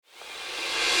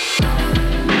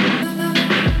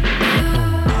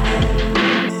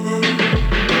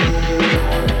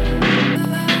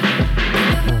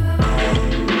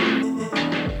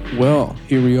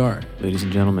here we are. Ladies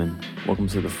and gentlemen, welcome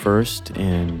to the first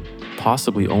and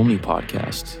possibly only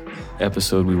podcast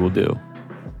episode we will do.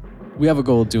 We have a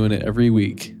goal of doing it every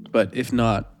week, but if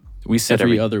not, We said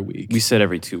every other week. We said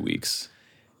every 2 weeks.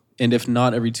 And if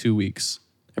not every 2 weeks,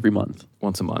 every month.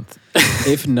 Once a month.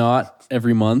 If not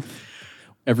every month,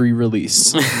 every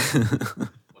release.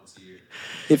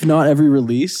 If not every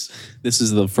release, this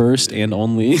is the first and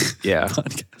only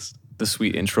podcast. The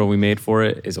sweet intro we made for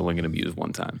it is only going to be used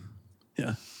one time.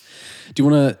 Yeah. Do you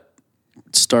want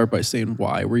to start by saying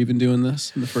why we're even doing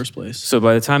this in the first place? So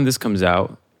by the time this comes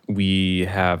out, we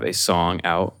have a song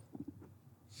out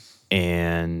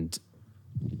and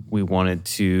we wanted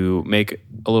to make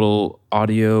a little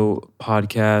audio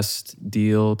podcast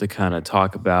deal to kind of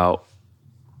talk about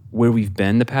where we've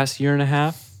been the past year and a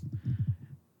half,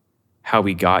 how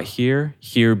we got here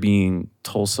being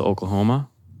Tulsa, Oklahoma.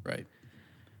 Right.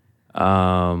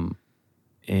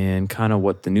 And kind of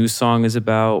what the new song is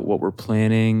about, what we're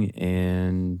planning.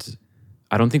 And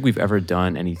I don't think we've ever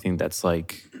done anything that's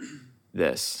like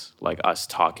this, like us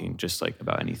talking just like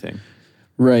about anything.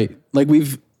 Right. Like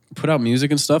we've put out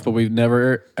music and stuff, but we've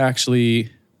never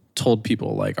actually told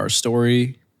people like our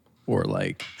story or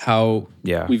like how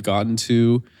we've gotten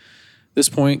to this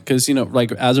point. Because, you know,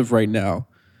 like as of right now,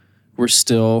 we're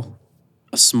still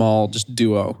a small just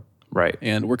duo. Right.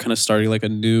 And we're kind of starting like a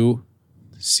new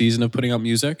season of putting out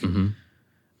music. Mm-hmm.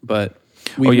 But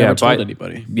we've never told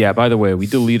anybody. Yeah, by the way, we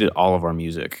deleted all of our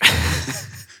music.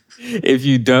 If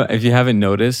you haven't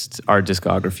noticed, our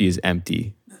discography is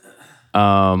empty.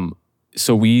 So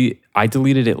I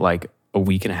deleted it like a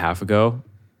week and a half ago,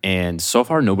 and so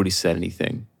far nobody said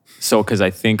anything. So because I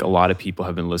think a lot of people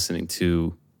have been listening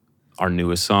to our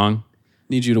newest song,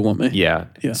 Need You to Want Me. Yeah.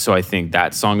 So I think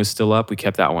that song is still up. We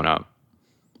kept that one up.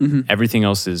 Mm-hmm. Everything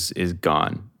else is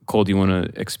gone. Cole, do you want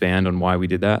to expand on why we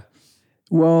did that?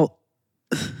 Well,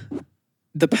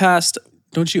 the past,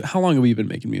 how long have we been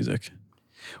making music?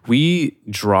 We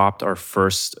dropped our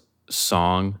first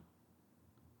song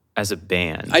as a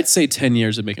band. I'd say 10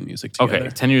 years of making music together. Okay,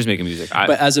 10 years making music.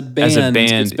 But as a band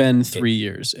it's been 3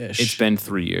 years-ish. It's been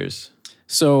 3 years.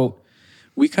 So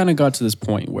we kind of got to this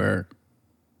point where,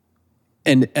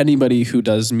 and anybody who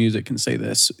does music can say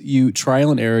this, you trial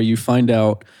and error, you find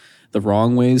out the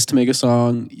wrong ways to make a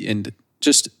song, and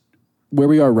just where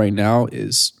we are right now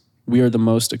is we are the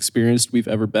most experienced we've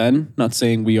ever been. Not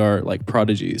saying we are like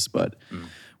prodigies, but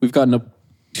we've gotten up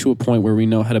to a point where we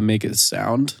know how to make it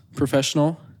sound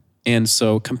professional. And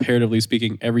so comparatively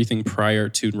speaking, everything prior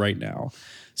to right now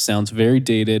sounds very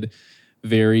dated,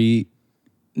 very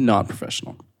not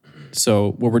professional.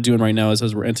 So what we're doing right now is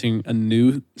as we're entering a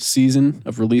new season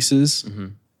of releases,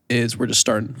 is we're just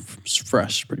starting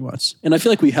fresh pretty much. And I feel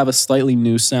like we have a slightly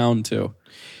new sound too.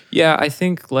 Yeah, I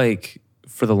think like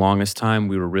for the longest time,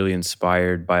 we were really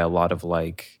inspired by a lot of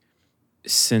like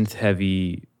synth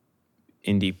heavy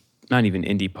indie, not even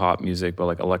indie pop music, but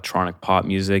like electronic pop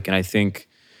music. And I think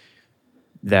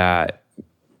that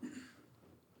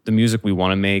the music we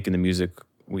want to make and the music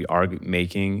we are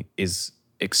making is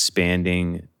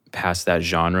expanding past that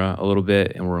genre a little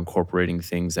bit, and we're incorporating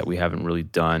things that we haven't really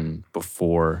done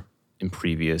before in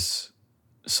previous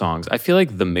songs. I feel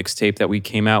like the mixtape that we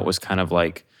came out was kind of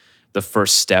like the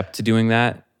first step to doing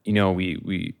that. You know,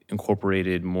 we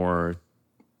incorporated more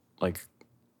like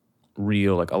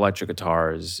real like electric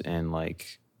guitars and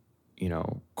like, you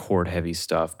know, chord heavy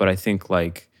stuff. But I think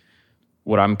like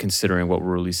what I'm considering what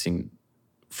we're releasing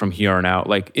from here on out,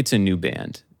 like it's a new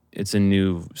band. It's a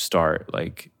new start.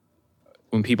 Like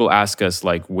when people ask us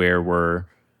like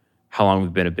how long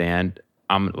we've been a band,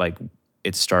 I'm like,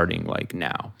 it's starting like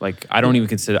now. Like I've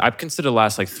considered the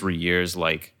last like 3 years,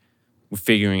 like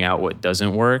figuring out what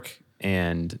doesn't work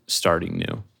and starting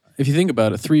new. If you think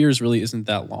about it, 3 years really isn't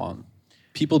that long.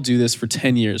 People do this for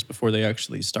 10 years before they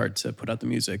actually start to put out the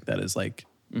music that is like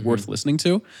worth listening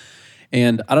to.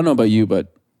 And I don't know about you,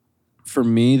 but for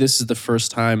me, this is the first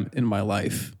time in my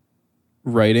life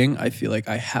writing, I feel like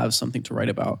I have something to write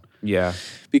about. Yeah.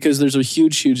 Because there's a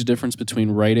huge, huge difference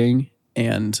between writing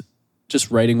and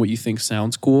just writing what you think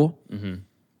sounds cool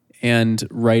and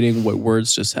writing what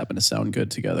words just happen to sound good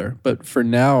together. But for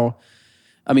now,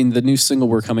 I mean, the new single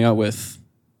we're coming out with,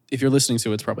 if you're listening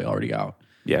to it, it's probably already out.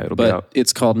 Yeah, it'll be out. But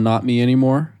it's called Not Me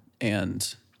Anymore.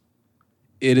 And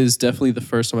it is definitely the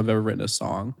first time I've ever written a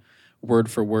song, word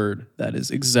for word, that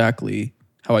is exactly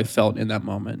how I felt in that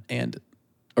moment. And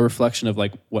a reflection of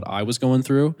like what I was going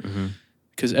through.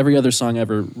 Because every other song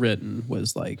ever written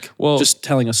was like just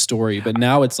telling a story. But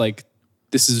now it's like,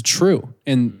 this is true.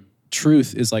 And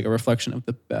truth is like a reflection of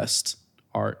the best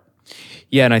art.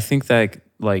 Yeah, and I think that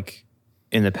like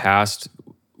in the past,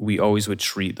 we always would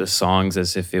treat the songs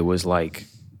as if it was like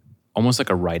almost like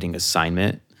a writing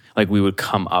assignment. Like we would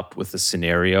come up with a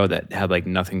scenario that had like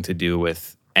nothing to do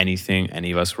with anything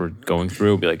any of us were going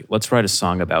through. Be like, let's write a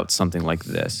song about something like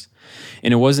this.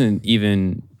 And it wasn't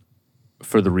even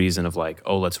for the reason of like,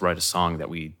 oh, let's write a song that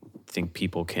we think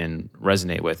people can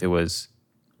resonate with. It was,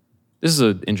 this is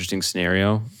an interesting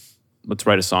scenario. Let's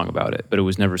write a song about it. But it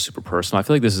was never super personal. I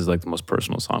feel like this is like the most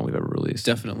personal song we've ever released.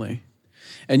 Definitely.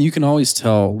 And you can always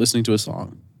tell listening to a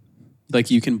song, like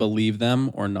you can believe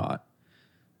them or not.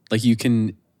 Like you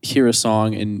can hear a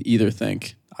song and either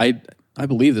think, I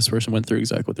believe this person went through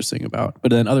exactly what they're singing about. But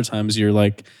then other times you're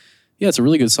like, yeah, it's a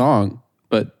really good song,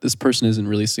 but this person isn't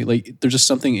really singing. Like there's just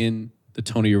something in the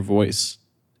tone of your voice.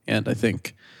 And I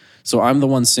think, so I'm the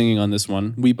one singing on this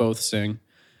one. We both sing.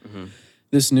 Mm-hmm.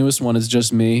 This newest one is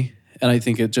just me. And I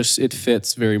think it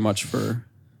fits very much for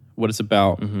what it's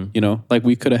about. Mm-hmm. You know, like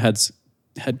we could have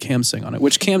had Cam sing on it,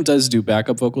 which Cam does do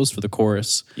backup vocals for the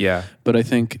chorus. Yeah. But I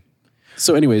think,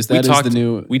 so anyways, that is the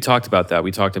new. We talked about that.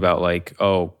 We talked about like,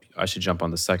 oh, I should jump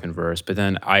on the second verse. But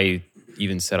then I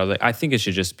even said, I was like, I think it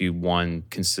should just be one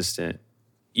consistent,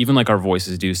 even like our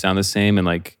voices do sound the same. And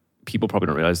like people probably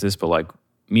don't realize this, but like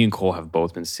me and Cole have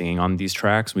both been singing on these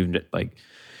tracks.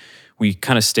 We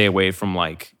kind of stay away from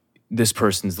like, this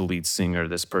person's the lead singer,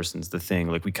 this person's the thing.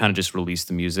 Like we kind of just release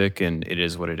the music and it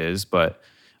is what it is. But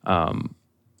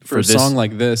for a song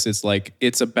like this, it's like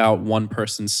it's about one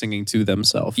person singing to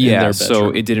themselves. Yeah, in their bedroom. So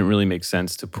it didn't really make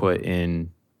sense to put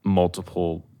in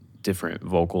multiple different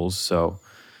vocals. So,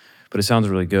 but it sounds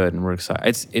really good, and we're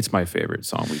excited. It's my favorite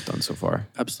song we've done so far.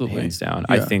 Absolutely, hands down.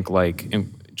 Yeah. I think like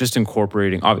just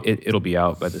incorporating. It'll be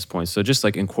out by this point. So just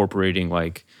like incorporating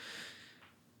like.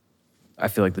 I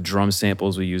feel like the drum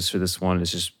samples we use for this one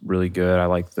is just really good. I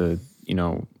like the,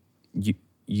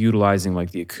 utilizing like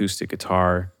the acoustic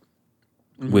guitar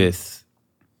with...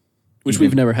 Which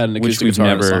we've never had an acoustic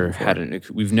guitar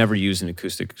We've never used an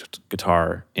acoustic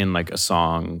guitar in like a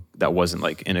song that wasn't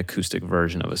like an acoustic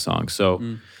version of a song. So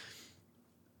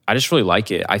I just really like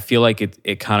it. I feel like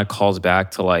it kind of calls back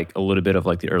to like a little bit of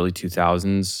like the early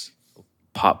 2000s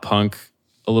pop punk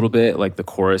a little bit. Like the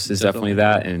chorus is definitely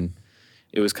that. And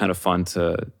it was kind of fun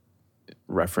to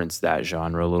reference that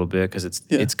genre a little bit because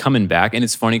it's coming back. And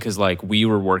it's funny because like we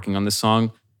were working on this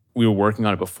song. We were working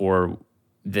on it before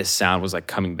this sound was like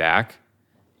coming back.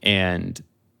 And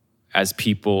as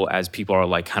people are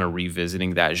like kind of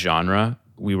revisiting that genre,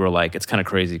 we were like, it's kind of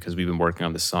crazy because we've been working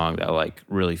on this song that like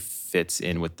really fits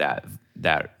in with that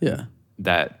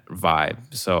vibe.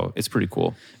 So it's pretty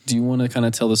cool. Do you want to kind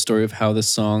of tell the story of how this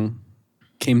song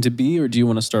came to be, or do you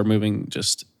want to start moving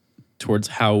just towards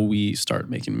how we start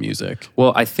making music?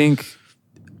 Well, I think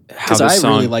because I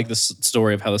really like the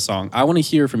story of how the song. I want to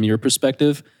hear from your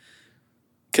perspective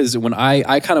because when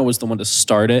I kind of was the one to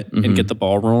start it and get the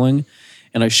ball rolling,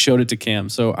 and I showed it to Cam.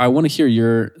 So I want to hear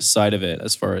your side of it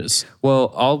as far as.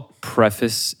 Well, I'll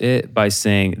preface it by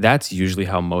saying that's usually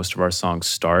how most of our songs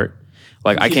start.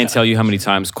 Like I can't tell you how many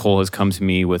times Cole has come to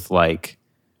me with like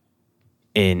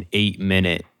an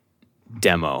 8-minute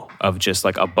demo of just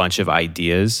like a bunch of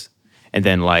ideas. And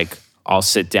then like I'll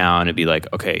sit down and be like,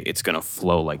 okay, it's gonna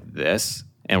flow like this,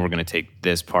 and we're gonna take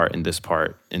this part and this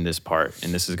part and this part,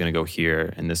 and this is gonna go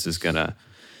here, and this is gonna.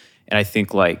 And I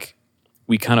think like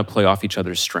we kind of play off each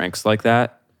other's strengths like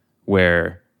that,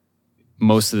 where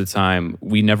most of the time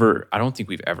I don't think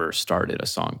we've ever started a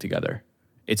song together.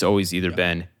 It's always either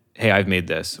been, hey, I've made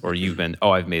this, or you've been,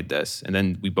 oh, I've made this, and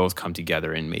then we both come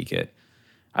together and make it.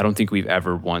 I don't think we've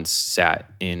ever once sat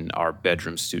in our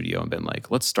bedroom studio and been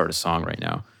like, let's start a song right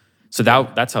now. So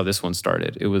that's how this one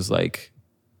started. It was like,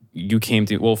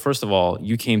 first of all,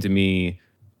 you came to me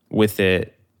with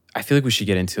it. I feel like we should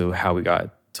get into how we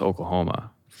got to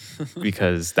Oklahoma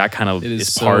because that kind of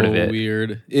is part of it.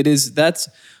 Weird. It is. That's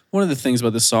one of the things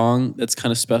about the song that's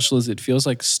kind of special is it feels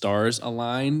like stars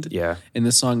aligned. Yeah. And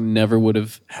this song never would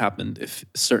have happened if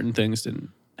certain things didn't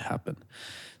happen.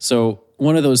 So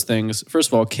one of those things, first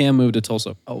of all, Cam moved to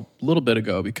Tulsa a little bit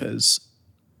ago because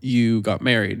you got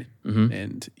married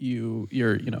and your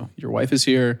wife is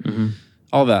here,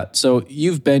 all that. So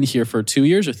you've been here for 2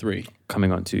 years or 3?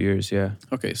 Coming on 2 years, yeah.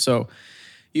 Okay, so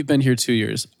you've been here 2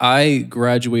 years. I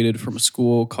graduated from a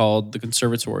school called the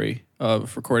Conservatory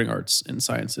of Recording Arts and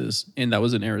Sciences, and that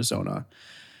was in Arizona.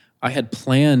 I had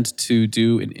planned to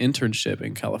do an internship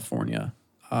in California,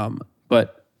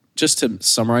 but just to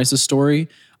summarize the story,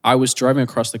 I was driving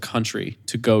across the country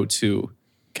to go to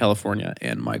California,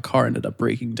 and my car ended up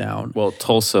breaking down. Well,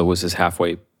 Tulsa was his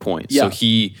halfway point. Yeah. So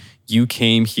you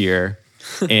came here,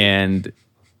 and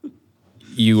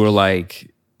you were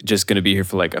like, just going to be here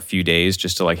for like a few days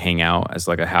just to like hang out as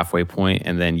like a halfway point,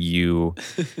 and then you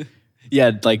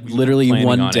Yeah, like literally planning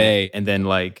one on day. it, and then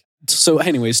like So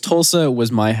anyways, Tulsa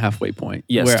was my halfway point.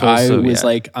 Yes, where Tulsa, I was yeah.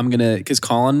 like, I'm gonna, because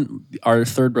Colin, our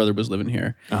third brother, was living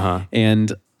here.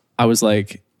 And I was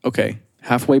like, okay,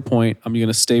 halfway point, I'm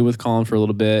gonna stay with Colin for a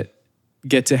little bit,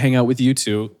 get to hang out with you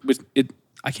two.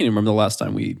 I can't even remember the last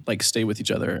time we like stayed with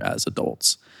each other as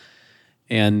adults.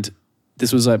 And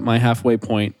this was at my halfway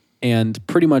point. And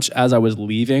pretty much as I was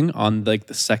leaving on like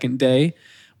the second day,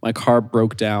 my car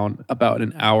broke down about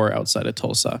an hour outside of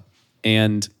Tulsa.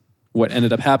 And what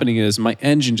ended up happening is my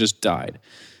engine just died.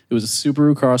 It was a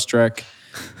Subaru Crosstrek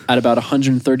at about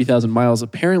 130,000 miles.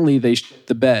 Apparently they shit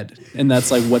the bed, and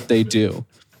that's like what they do.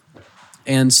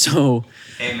 And so,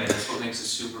 hey man, that's what makes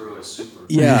a Subaru a Subaru.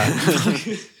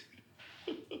 Yeah.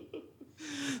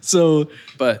 So,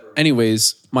 but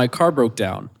anyways, my car broke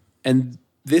down, and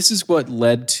this is what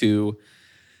led to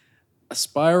a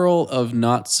spiral of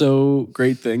not so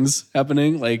great things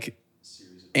happening.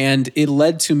 And it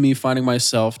led to me finding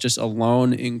myself just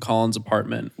alone in Colin's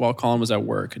apartment while Colin was at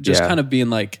work, just kind of being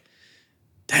like,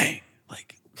 dang,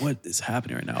 like what is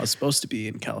happening right now? I was supposed to be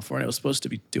in California. I was supposed to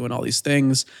be doing all these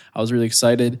things. I was really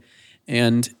excited.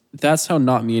 And that's how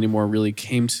Not Me Anymore really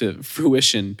came to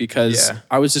fruition, because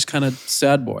I was just kind of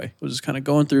sad boy. I was just kind of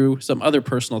going through some other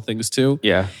personal things too.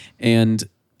 Yeah. And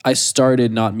I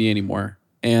started Not Me Anymore.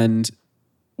 And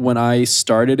when I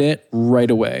started it right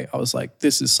away, I was like,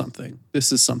 this is something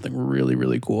really,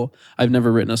 really cool. I've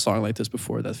never written a song like this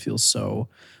before that feels so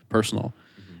personal.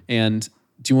 And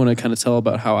do you want to kind of tell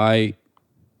about how I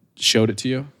showed it to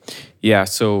you? Yeah.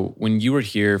 So when you were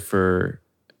here for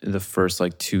the first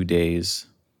like 2 days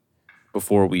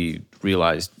before we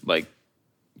realized like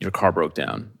your car broke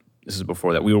down, this is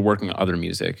before that, we were working on other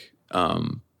music.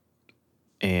 And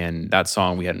that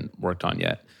song we hadn't worked on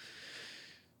yet.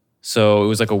 So it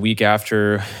was like a week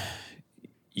after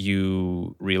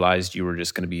you realized you were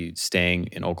just going to be staying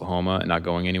in Oklahoma and not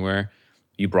going anywhere.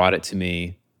 You brought it to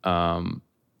me, and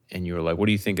you were like, "What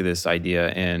do you think of this idea?"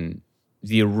 And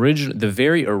the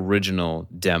very original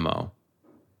demo,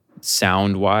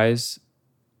 sound wise,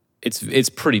 it's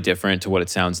pretty different to what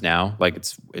it sounds now. Like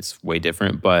it's way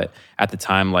different, but at the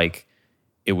time, like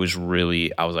it was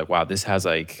really, I was like, "Wow, this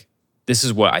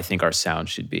is what I think our sound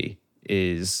should be."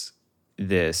 Is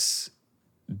this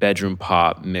bedroom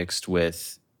pop mixed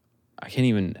with, I can't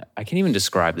even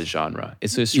describe the genre.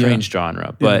 It's a strange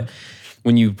genre. But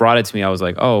when you brought it to me, I was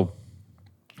like, oh,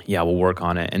 yeah, we'll work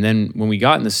on it. And then when we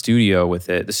got in the studio with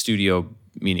it, the studio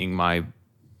meaning my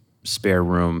spare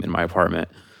room in my apartment,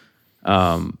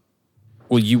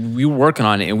 we were working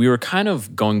on it, and we were kind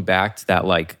of going back to that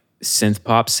like synth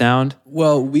pop sound.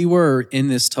 Well, we were in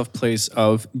this tough place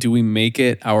of, do we make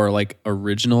it our like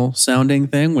original sounding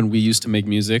thing when we used to make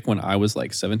music when I was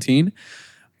like 17?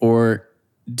 Or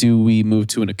do we move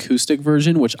to an acoustic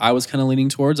version, which I was kind of leaning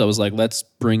towards? I was like, let's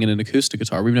bring in an acoustic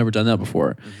guitar. We've never done that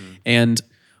before. And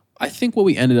I think what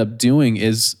we ended up doing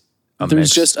is there's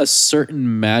just a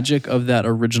certain magic of that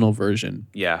original version.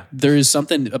 Yeah. There is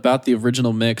something about the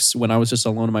original mix when I was just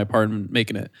alone in my apartment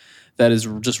making it that is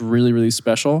just really, really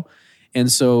special.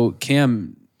 And so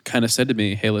Cam kind of said to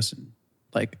me, hey, listen,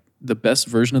 like the best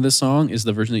version of this song is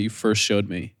the version that you first showed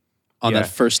me on that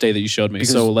first day that you showed me.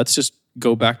 Because so let's just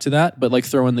go back to that, but like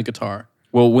throw in the guitar.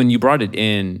 Well, when you brought it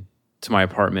in to my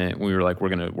apartment, we were like, we're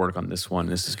going to work on this one.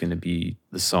 This is going to be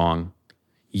the song.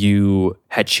 You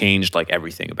had changed like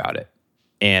everything about it.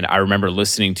 And I remember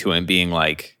listening to it and being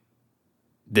like,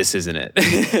 this isn't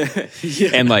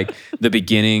it. And like the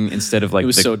beginning, instead of like, it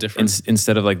was so different.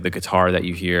 Instead of like the guitar that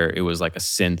you hear, it was like a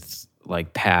synth,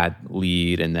 like pad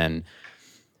lead. And then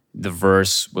the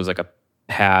verse was like a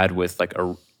pad with like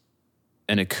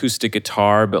an acoustic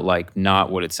guitar, but like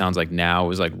not what it sounds like now. It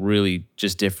was like really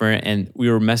just different. And we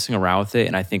were messing around with it.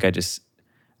 And I think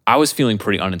I was feeling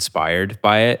pretty uninspired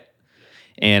by it.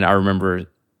 And I remember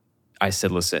I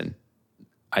said, listen,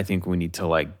 I think we need to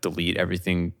like delete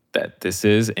everything that this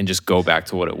is and just go back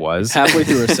to what it was. Halfway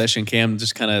through our session, Cam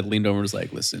just kind of leaned over and was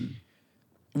like, listen,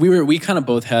 we kind of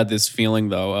both had this feeling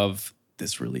though of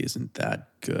this really isn't that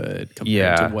good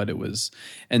compared to what it was.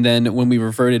 And then when we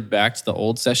reverted back to the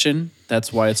old session,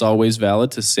 that's why it's always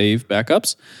valid to save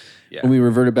backups. Yeah. When we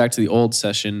reverted back to the old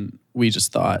session, we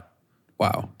just thought,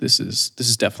 wow, this is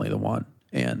definitely the one.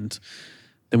 And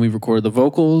then we recorded the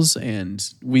vocals and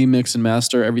we mix and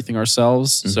master everything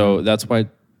ourselves. Mm-hmm. So that's why it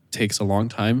takes a long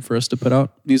time for us to put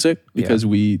out music, because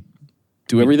we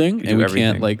do everything we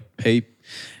can't like pay.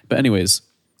 But anyways,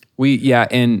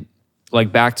 and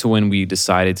like back to when we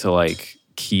decided to like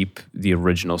keep the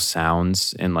original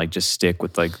sounds and like just stick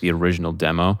with like the original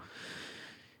demo.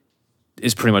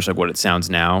 is pretty much like what it sounds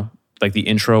now. Like the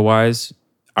intro wise,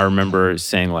 I remember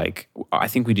saying like, I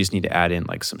think we just need to add in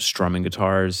like some strumming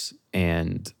guitars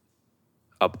and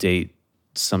update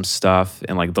some stuff.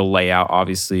 And like the layout,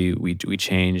 obviously we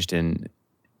changed and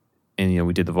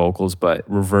we did the vocals, but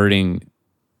reverting,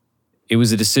 it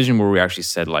was a decision where we actually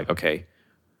said like, okay,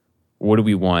 what do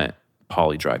we want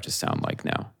POLYDRIVE to sound like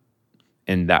now?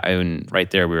 And right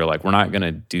there we were like, we're not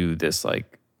gonna do this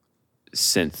like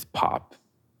synth pop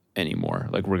anymore.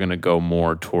 Like we're gonna go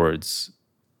more towards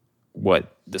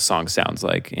what the song sounds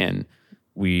like. And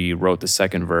we wrote the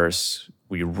second verse.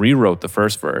 We rewrote the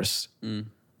first verse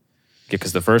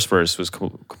because the first verse was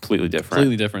completely different.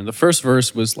 Completely different. The first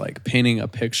verse was like painting a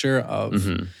picture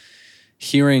of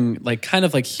hearing, like kind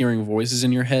of like hearing voices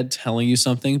in your head telling you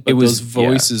something, but those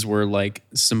voices were like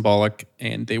symbolic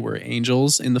and they were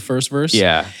angels in the first verse.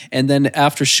 Yeah. And then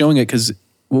after showing it, because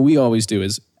what we always do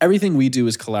is everything we do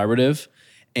is collaborative,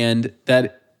 and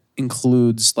that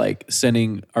includes like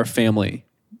sending our family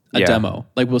a demo.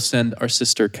 Like we'll send our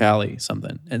sister Callie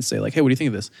something and say like, hey, what do you think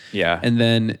of this? Yeah. And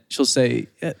then she'll say,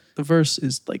 yeah, the verse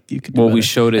is like, you could do Well, better. we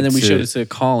showed it and then we showed it to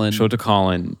Colin. Showed it to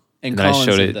Colin. And then Colin I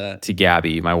showed said it that. to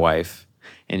Gabby, my wife.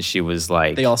 And she was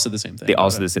like, They all said the same thing. They all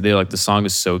said this. They're like, the song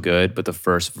is so good, but the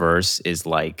first verse is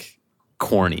like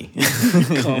corny.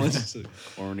 Colin's just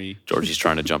corny. Georgie's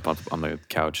trying to jump up on the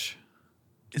couch.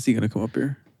 Is he going to come up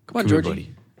here? Come on, Come here, Georgie.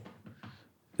 buddy.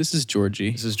 This is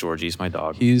Georgie. This is Georgie. He's my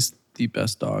dog. He's the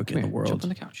best dog in the Come here, world. jump on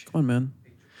the couch. Come on, man.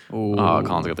 Oh,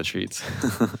 Colin's got the treats.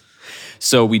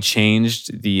 So we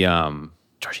changed the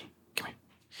Georgie, come here.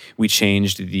 We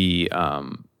changed the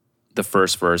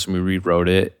first verse and we rewrote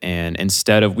it. And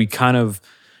instead of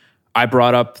I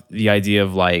brought up the idea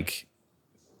of like,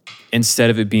 instead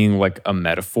of it being like a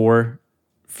metaphor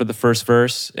for the first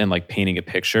verse and like painting a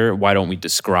picture, why don't we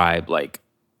describe like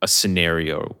a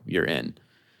scenario you're in?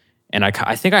 And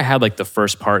I think I had like the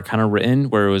first part kind of written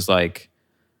where it was like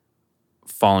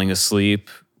falling asleep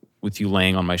with you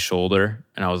laying on my shoulder.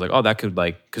 And I was like, oh, that could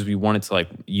like, because we wanted to like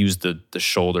use the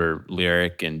shoulder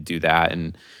lyric and do that.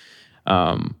 And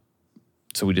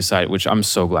so we decided, which I'm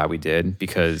so glad we did,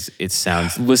 because it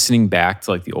sounds, listening back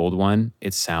to like the old one,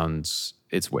 it's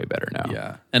way better now.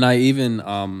 Yeah. And I even,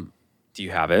 do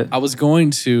you have it? I was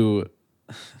going to.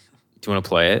 Do you want to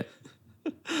play it?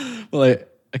 Well,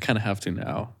 I kind of have to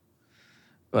now.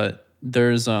 But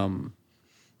there's,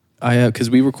 because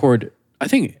we record, I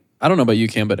don't know about you,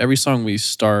 Cam, but every song we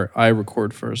start, I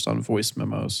record first on voice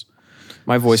memos.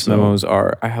 My voice memos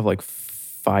I have like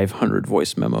 500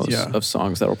 voice memos Yeah. of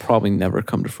songs that will probably never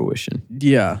come to fruition.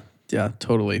 Yeah,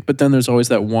 totally. But then there's always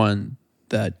that one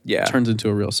that Yeah. turns into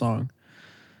a real song.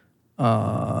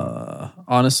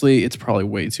 Honestly, it's probably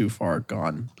way too far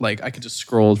gone. Like I could just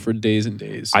scroll for days and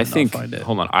days. I and think, not find it.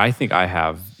 hold on, I think I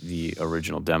have the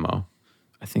original demo.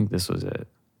 I think this was it.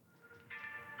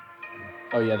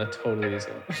 Oh yeah, that totally is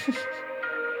it.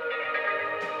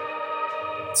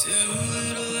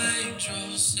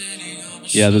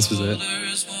 Yeah, this was it.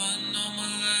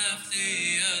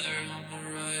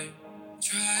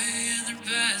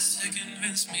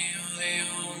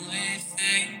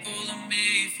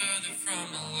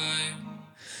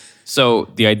 So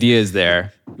the idea is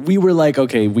there. We were like,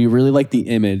 okay, we really like the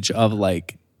image of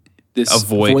like this A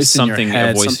voice, something in your head,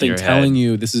 a voice in something your telling head.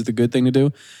 you this is the good thing to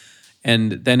do.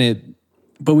 And then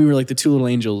but we were like the two little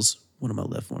angels, one on my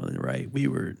left, one on the right. We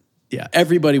were,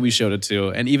 everybody we showed it to,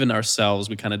 and even ourselves,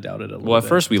 we kind of doubted it a little Well, at bit.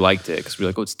 first we liked it because we were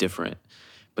like, oh, it's different.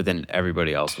 But then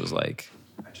everybody else was like,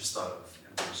 I just thought of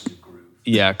Emperor's New Groove.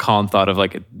 yeah, Colin thought of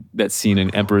like that scene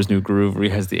in Emperor's New Groove where he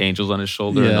has the angels on his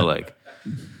shoulder and Yeah. they're like,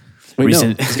 Wait,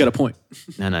 reason- no, he's got a point.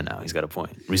 no, he's got a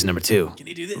point. Reason number 2. Can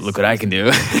you do this? Look what I can do.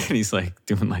 And he's like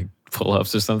doing like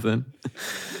pull-ups or something.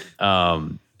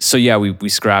 So yeah, we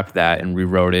scrapped that and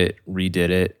rewrote it, redid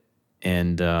it,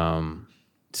 and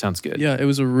sounds good. Yeah,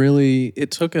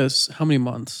 it took us how many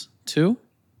months? 2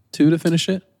 to finish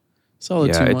it?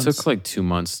 Solid 2 Yeah, it months. took like 2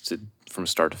 months from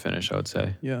start to finish, I would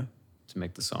say, Yeah. to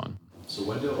make the song. So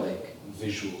when do like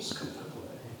visuals come into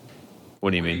play?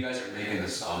 What do you When mean? you guys are making the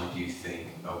song, do you think,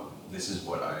 oh, this is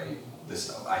what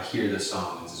I hear the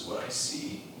song, this is what I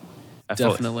see? I feel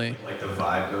like- Definitely. Like the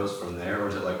vibe goes from there, or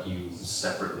is it like you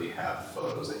separately have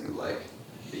photos that you like,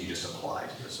 that you just apply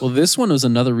to the song? Well, this one was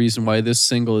another reason why this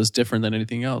single is different than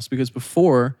anything else. Because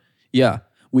before,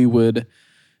 we would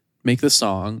make the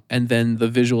song and then the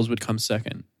visuals would come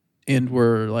second. And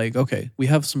we're like, okay, we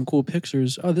have some cool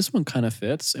pictures. Oh, this one kind of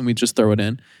fits. And we just throw it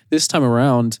in. This time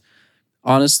around,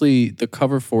 honestly, the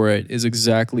cover for it is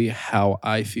exactly how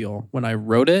I feel when I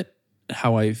wrote it,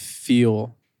 how I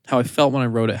felt when I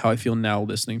wrote it, how I feel now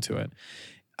listening to it.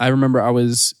 I remember I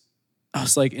was I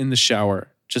was like in the shower,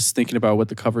 just thinking about what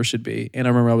the cover should be. And I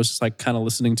remember I was just like kind of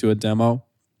listening to a demo,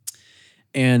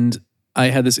 and I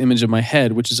had this image in my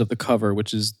head, which is of the cover,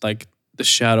 which is like the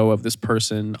shadow of this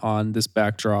person on this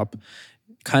backdrop,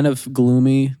 kind of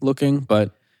gloomy looking,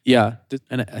 but yeah.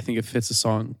 And I think it fits the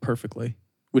song perfectly,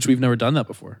 which we've never done that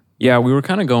before. Yeah, we were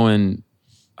kind of going,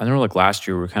 I know like last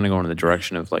year we were kind of going in the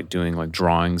direction of like doing like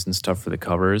drawings and stuff for the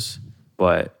covers,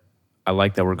 but I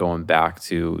like that we're going back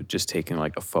to just taking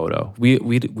like a photo. We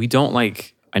don't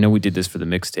like, I know we did this for the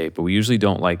mixtape, but we usually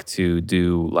don't like to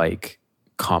do like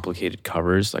complicated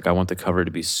covers. Like I want the cover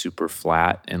to be super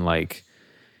flat and like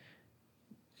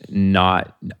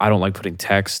not, I don't like putting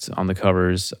text on the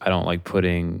covers. I don't like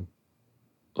putting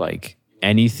like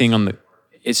anything on the,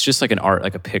 it's just like an art,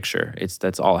 like a picture.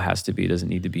 That's all it has to be. It doesn't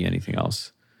need to be anything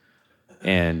else.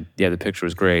 And yeah, the picture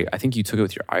was great. I think you took it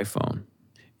with your iPhone.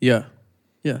 Yeah.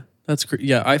 Yeah. That's great.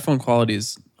 Yeah. iPhone quality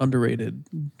is underrated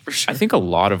for sure. I think a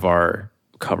lot of our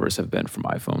covers have been from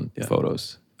iPhone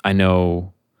photos. I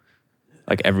know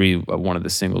like every one of the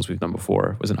singles we've done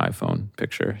before was an iPhone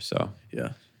picture. So yeah,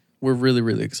 we're really,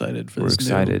 really excited for we're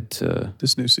excited to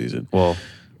this new season. Well,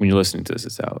 when you're listening to this,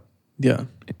 it's out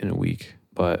in a week.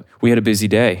 But we had a busy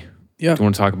day. Yeah. Do you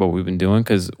want to talk about what we've been doing?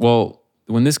 Because, well,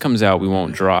 when this comes out, we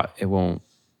won't drop. It won't.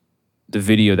 The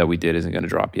video that we did isn't going to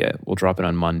drop yet. We'll drop it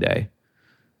on Monday.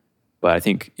 But I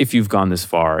think if you've gone this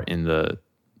far in the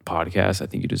podcast, I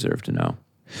think you deserve to know.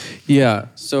 Yeah.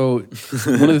 So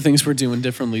one of the things we're doing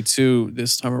differently too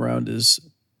this time around is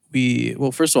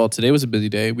well, first of all, today was a busy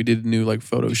day. We did a new like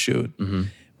photo shoot. Mm-hmm.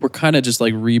 We're kind of just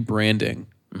like rebranding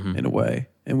in a way.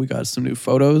 And we got some new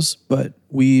photos, but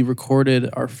we recorded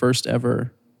our first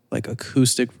ever like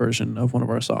acoustic version of one of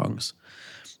our songs.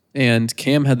 And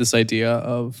Cam had this idea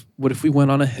of what if we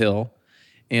went on a hill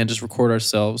and just record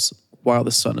ourselves while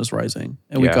the sun is rising.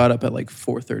 And we got up at like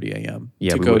 4:30 a.m.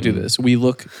 to go do this. We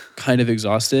look kind of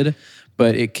exhausted,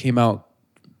 but it came out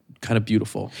kind of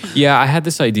beautiful. Yeah, I had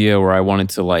this idea where I wanted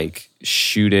to like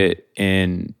shoot it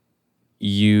and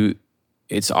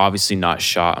it's obviously not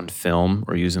shot on film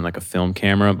or using like a film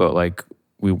camera, but like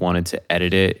we wanted to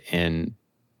edit it and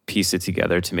piece it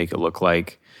together to make it look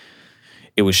like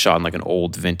it was shot on like an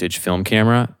old vintage film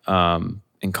camera.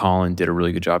 And Colin did a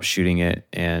really good job shooting it.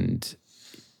 And,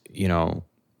 you know,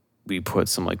 we put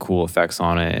some like cool effects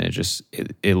on it,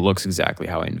 and it looks exactly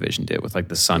how I envisioned it with like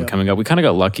the sun coming up. We kind of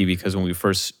got lucky because when we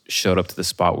first showed up to the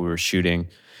spot we were shooting,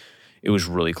 it was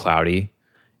really cloudy,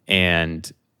 and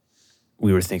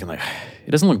we were thinking like,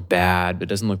 it doesn't look bad, but it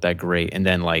doesn't look that great. And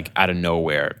then like out of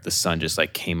nowhere, the sun just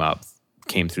like came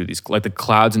through these, like the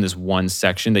clouds in this one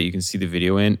section that you can see the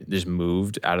video in just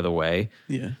moved out of the way.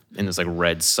 Yeah. And this like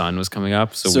red sun was coming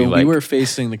up. So we were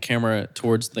facing the camera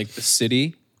towards like the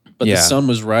city, but the sun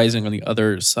was rising on the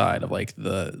other side of like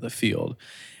the field.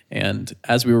 And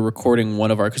as we were recording one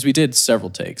of because we did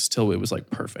several takes till it was like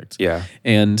perfect. Yeah.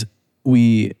 And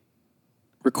we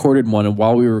recorded one, and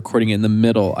while we were recording it in the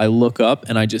middle, I look up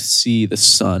and I just see the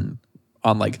sun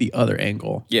on like the other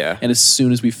angle. Yeah. And as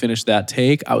soon as we finished that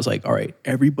take, I was like, all right,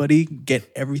 everybody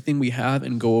get everything we have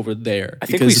and go over there. I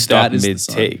think we stopped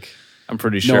mid-take. I'm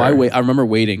pretty sure. No, I remember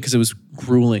waiting because it was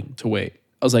grueling to wait.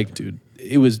 I was like, dude,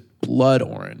 it was blood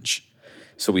orange.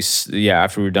 So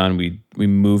after we were done, we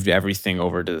moved everything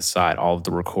over to the side, all of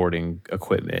the recording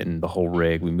equipment and the whole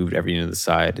rig. We moved everything to the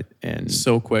side, and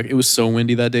so quick. It was so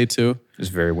windy that day too. It was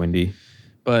very windy.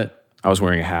 But I was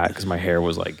wearing a hat because my hair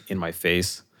was like in my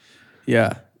face.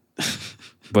 Yeah.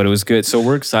 But it was good. So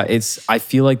we're excited. I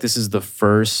feel like this is the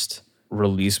first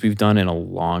release we've done in a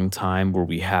long time where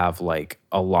we have like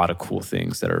a lot of cool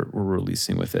things that we're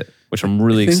releasing with it, which I'm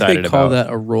really excited about. They call that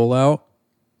a rollout.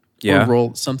 Yeah.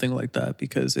 Or something like that,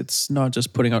 because it's not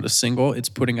just putting out a single, it's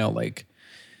putting out like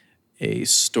a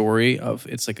story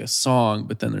it's like a song,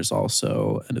 but then there's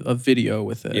also a video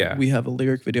with it. Yeah. We have a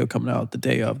lyric video coming out the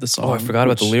day of the song. Oh, I forgot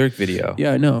about the lyric video.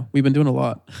 Yeah, I know. We've been doing a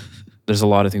lot. There's a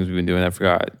lot of things we've been doing. I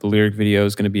forgot. The lyric video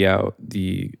is going to be out.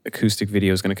 The acoustic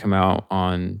video is going to come out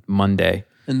on Monday.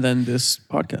 And then this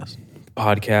podcast.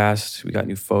 We got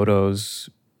new photos.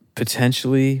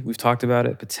 Potentially, we've talked about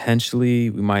it. Potentially,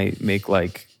 we might make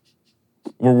like,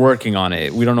 we're working on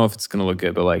it. We don't know if it's going to look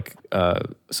good, but like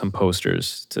some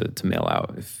posters to mail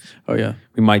out. Oh, yeah.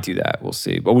 We might do that. We'll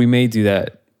see. But we may do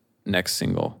that next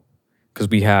single because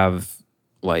we have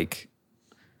like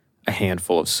a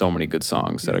handful of so many good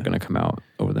songs that are going to come out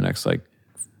over the next like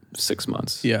 6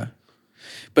 months. Yeah.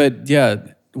 But yeah,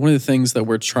 one of the things that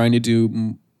we're trying to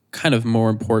do kind of more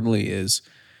importantly is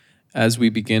as we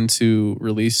begin to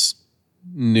release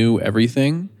new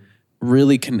everything,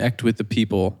 really connect with the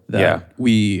people that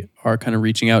we are kind of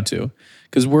reaching out to.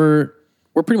 Because we're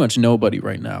we're pretty much nobody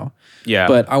right now. Yeah.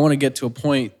 But I want to get to a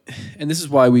point, and this is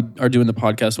why we are doing the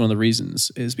podcast. One of the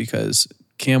reasons is because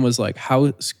Cam was like,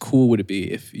 how cool would it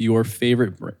be if your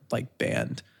favorite like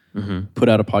band put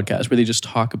out a podcast where they just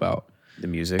talk about the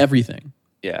music, everything.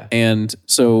 Yeah. And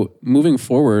so moving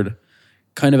forward,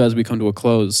 kind of as we come to a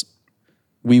close,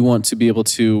 we want to be able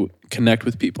to connect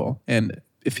with people. And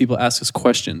if people ask us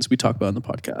questions, we talk about it on the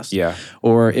podcast. Yeah.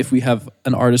 Or if we have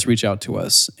an artist reach out to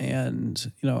us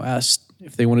and, ask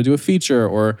if they want to do a feature,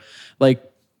 or like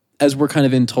as we're kind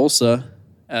of in Tulsa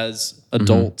as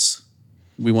adults,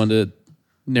 we want to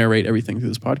narrate everything through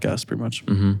this podcast pretty much.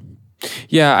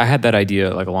 Yeah, I had that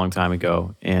idea like a long time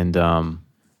ago, and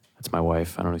that's my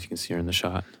wife. I don't know if you can see her in the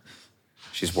shot.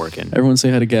 She's working. Everyone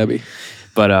say hi to Gabby.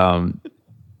 But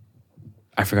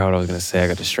I forgot what I was going to say. I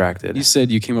got distracted. You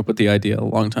said you came up with the idea a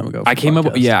long time ago. I came up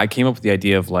with the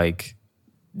idea of like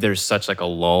there's such like a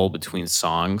lull between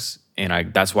songs,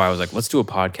 and that's why I was like, let's do a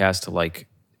podcast to like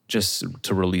just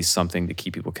to release something to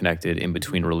keep people connected in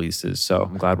between releases. So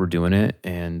I'm glad we're doing it.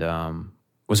 And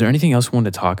was there anything else we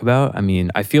wanted to talk about? I mean,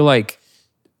 I feel like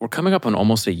we're coming up on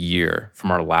almost a year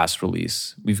from our last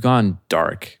release. We've gone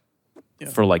dark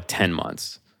for like 10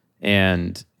 months.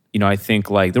 And, I think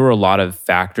like there were a lot of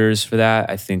factors for that.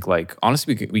 I think like,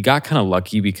 honestly, we got kind of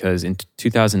lucky because in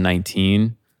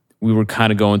 2019, we were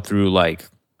kind of going through like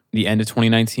the end of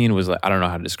 2019 was like, I don't know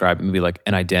how to describe it, maybe like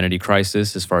an identity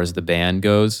crisis as far as the band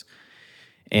goes.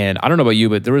 And I don't know about you,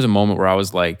 but there was a moment where I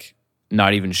was like,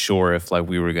 not even sure if like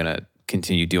we were going to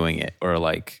continue doing it, or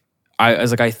like, I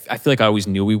was like, I feel like I always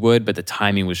knew we would, but the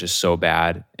timing was just so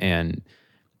bad. And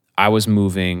I was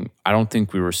moving. I don't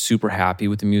think we were super happy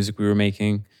with the music we were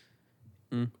making.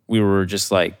 We were just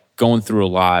like going through a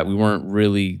lot. We weren't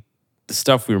really, the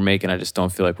stuff we were making, I just don't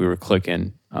feel like we were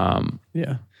clicking.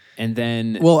 Yeah. And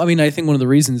then, well, I mean, I think one of the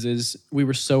reasons is we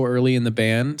were so early in the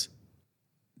band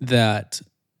that,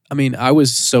 I mean, I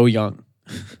was so young.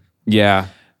 yeah.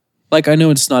 Like, I know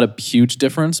it's not a huge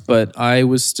difference, but I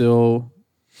was still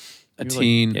a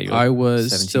teen. Like, I was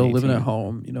 17, still living 18. at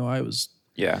home. I was.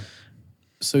 Yeah.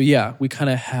 So, yeah, we kind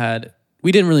of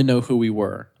we didn't really know who we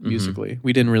were musically.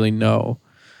 We didn't really know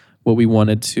what we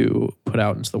wanted to put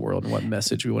out into the world and what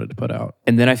message we wanted to put out.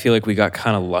 And then I feel like we got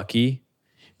kind of lucky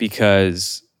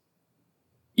because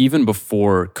even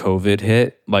before COVID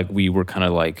hit, like we were kind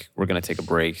of like, we're going to take a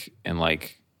break and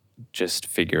like just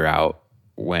figure out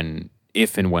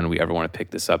if and when we ever want to pick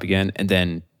this up again. And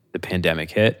then the pandemic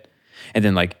hit, and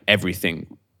then like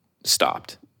everything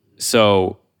stopped.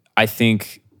 So I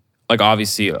think like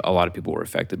obviously a lot of people were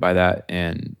affected by that,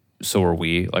 and so were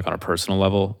we, like on a personal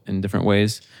level in different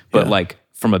ways. But like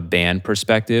from a band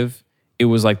perspective, it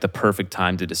was like the perfect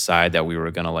time to decide that we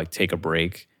were going to like take a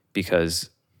break because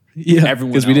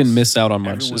because we didn't miss out on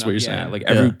much, is what you're saying. Like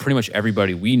pretty much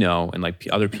everybody we know and like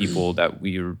other people that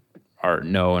we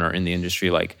know and are in the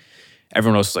industry, like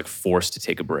everyone else was like forced to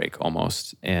take a break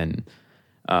almost. And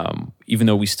even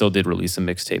though we still did release a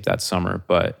mixtape that summer,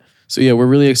 but so yeah, we're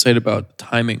really excited about the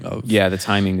timing of the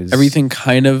timing is everything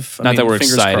kind of. Not that we're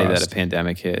excited crossed. that a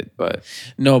pandemic hit, but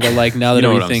no, but like now that You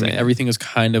know what I'm saying. everything is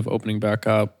kind of opening back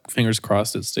up. Fingers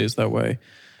crossed it stays that way.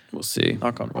 we'll see.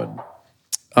 Knock on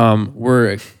wood.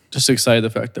 We're just excited the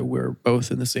fact that we're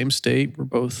both in the same state. We're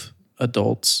both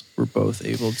adults. We're both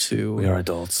able to. We are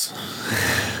adults.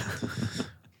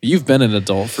 You've been an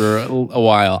adult for a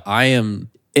while. I am.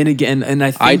 And again, and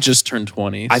I think I just turned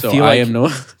 20. I so feel I like, am no.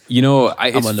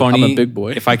 It's funny. I'm a big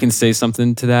boy. If I can say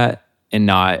something to that and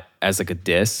not as like a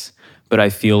diss, but I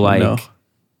feel like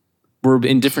we're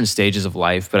in different stages of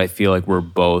life, but I feel like we're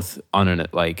both on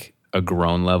a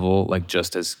grown level, like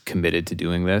just as committed to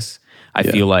doing this. I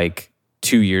feel like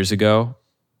 2 years ago,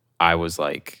 I was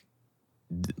like,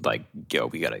 yo,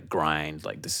 we gotta grind.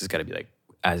 Like this has got to be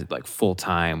like full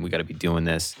time. We got to be doing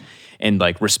this. And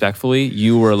like respectfully,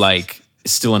 you were like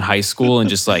still in high school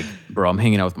and just like, bro, I'm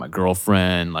hanging out with my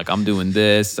girlfriend. Like I'm doing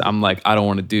this. I'm like, I don't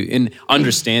want to do, and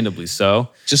understandably so.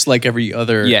 Just like every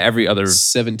other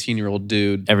 17-year-old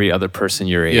dude. Every other person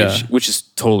your age, which is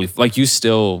totally like we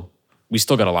still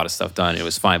got a lot of stuff done. It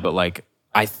was fine. But like,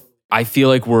 I feel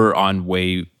like we're on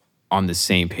the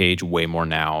same page way more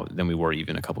now than we were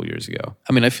even a couple years ago.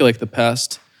 I mean, I feel like the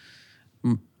past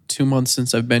 2 months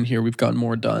since I've been here, we've gotten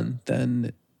more done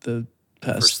than the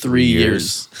past 3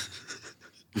 years.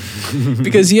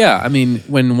 Because I mean,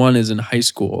 when one is in high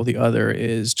school, the other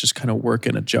is just kind of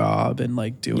working a job and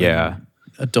like doing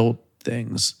adult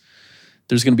things.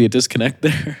 There's going to be a disconnect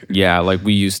there. Yeah, like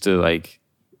we used to like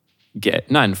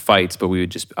get not in fights, but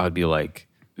I would be like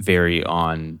very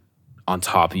on on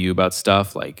top of you about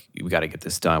stuff. Like, we got to get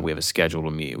this done. We have a schedule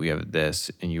to meet. We have this.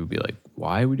 And you would be like,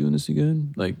 why are we doing this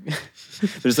again? Like,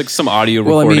 there's like some audio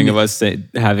recording of us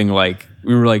having like,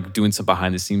 we were like doing some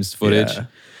behind the scenes footage. Yeah.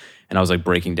 And I was like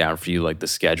breaking down for you like the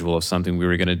schedule of something we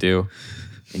were going to do.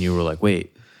 And you were like,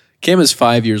 wait. Cam is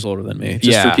 5 years older than me,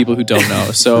 just for people who don't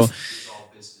know. So,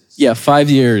 5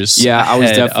 years I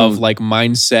was definitely of like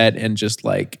mindset and just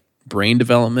like brain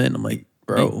development. I'm like,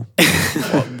 bro,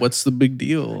 what's the big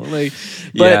deal? Like,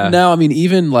 but now, I mean,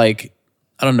 even like,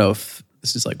 I don't know if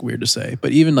this is like weird to say,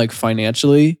 but even like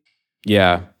financially,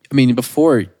 I mean,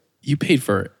 before you paid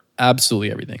for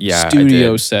absolutely everything.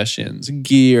 Studio sessions,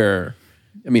 gear.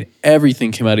 I mean,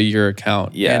 everything came out of your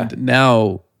account. And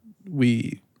now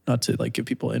we, not to like give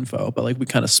people info, but like we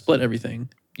kind of split everything.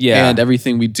 And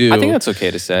everything we do. I think that's okay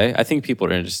to say. I think people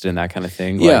are interested in that kind of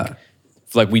thing.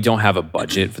 Like we don't have a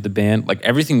budget for the band. Like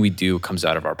everything we do comes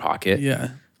out of our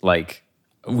pocket. Like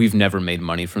we've never made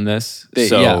money from this.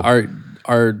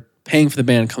 Our paying for the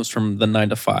band comes from the 9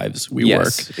 to 5s we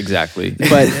work. Exactly.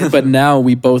 But now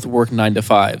we both work 9 to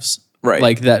 5s. Right.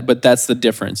 Like that, but that's the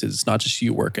difference. It's not just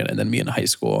you working and then me in high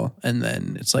school. And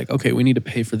then it's like, okay, we need to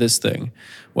pay for this thing.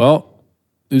 Well,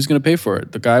 who's going to pay for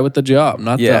it? The guy with the job,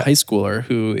 not the high schooler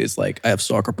who is like, I have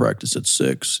soccer practice at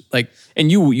 6. Like,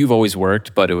 and you've always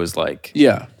worked, but it was like,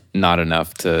 not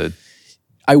enough to.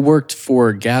 I worked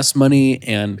for gas money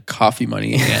and coffee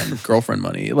money and girlfriend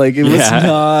money. Like it was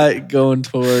not going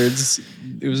towards.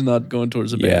 It was not going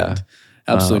towards a band.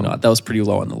 Absolutely not. That was pretty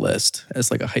low on the list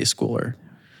as like a high schooler.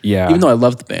 Even though I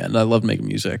loved the band, I loved making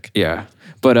music.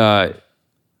 But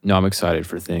no, I'm excited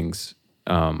for things.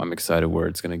 I'm excited where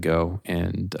it's going to go.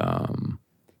 And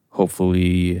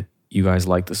hopefully you guys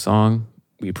like the song.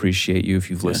 We appreciate you if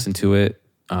you've listened to it.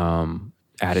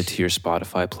 Add it to your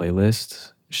Spotify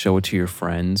playlist. Show it to your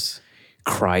friends.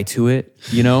 Cry to it,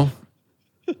 you know?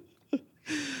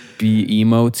 Be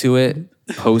emo to it.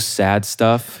 Post sad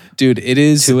stuff. Dude, it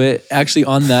is. To it. Actually,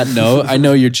 on that note, I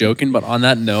know you're joking, but on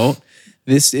that note,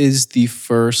 this is the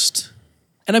first...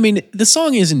 And I mean, the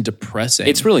song isn't depressing.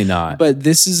 It's really not. But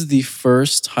this is the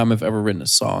first time I've ever written a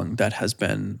song that has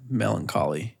been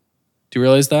melancholy. Do you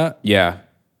realize that? Yeah.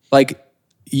 Like,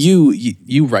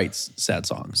 you write sad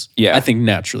songs. Yeah. I think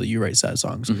naturally you write sad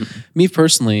songs. Me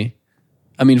personally,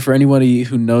 I mean, for anybody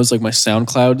who knows like my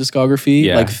SoundCloud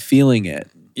discography, like Feeling It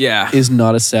is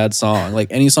not a sad song. Like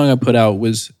any song I put out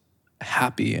was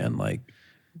happy and like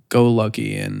go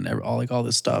lucky and all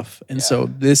this stuff. And so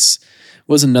this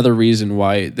was another reason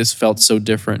why this felt so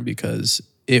different, because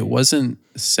it wasn't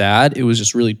sad. It was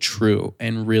just really true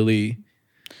and really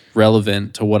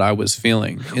relevant to what I was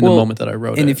feeling in the moment that I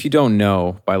wrote it. And if you don't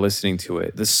know by listening to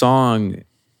it, the song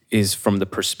is from the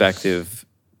perspective,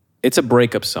 it's a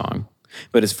breakup song,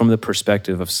 but it's from the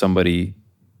perspective of somebody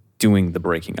doing the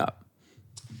breaking up,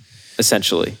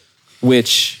 essentially,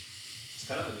 which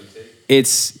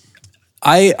it's...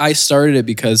 I started it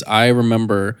because I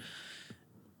remember...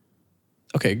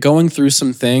 Okay, going through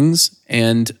some things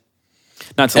and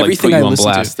not to like put you on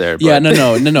blast there. But. Yeah,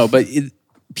 no. But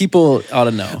people ought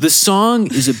to know. The song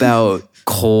is about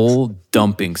Cole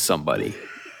dumping somebody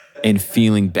and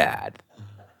feeling bad.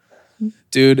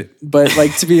 Dude, but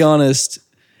like to be honest,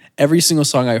 every single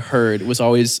song I heard was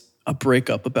always a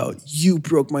breakup about you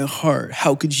broke my heart.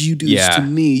 How could you do this to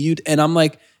me? And I'm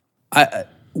like,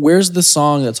 where's the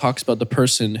song that talks about the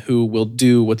person who will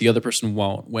do what the other person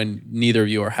won't when neither of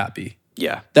you are happy?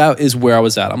 Yeah. That is where I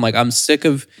was at. I'm like, I'm sick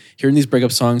of hearing these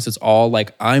breakup songs. It's all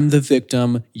like, I'm the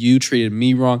victim. You treated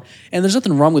me wrong. And there's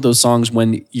nothing wrong with those songs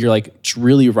when you're like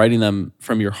really writing them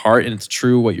from your heart and it's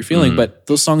true what you're feeling. But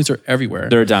those songs are everywhere.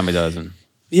 They're a dime a dozen.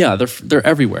 Yeah, they're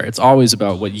everywhere. It's always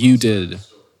about what you did.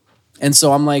 And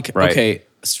so I'm like, okay,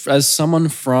 as someone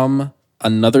from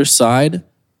another side,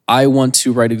 I want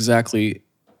to write exactly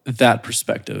that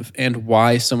perspective and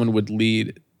why someone would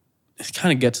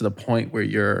kind of get to the point where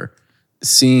you're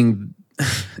seeing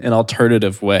an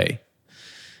alternative way.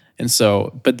 And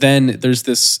so, but then there's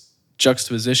this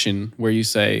juxtaposition where you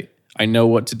say, I know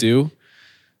what to do.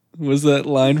 Was that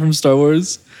line from Star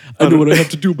Wars? I know what I have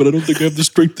to do, but I don't think I have the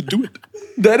strength to do it.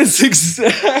 That is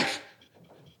exact.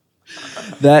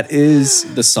 That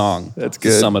is the song. That's good.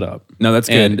 To sum it up. No, that's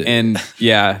good. And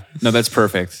yeah, no, that's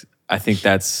perfect. I think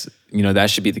that's, that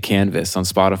should be the canvas on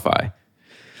Spotify.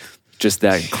 Just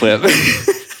that clip.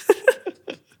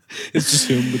 It's just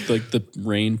him with like the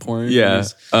rain pouring. Yeah.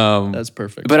 That's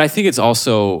perfect. But I think it's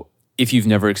also, if you've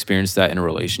never experienced that in a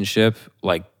relationship,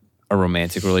 like a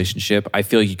romantic relationship, I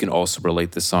feel like you can also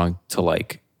relate this song to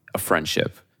like a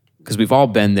friendship. Because we've all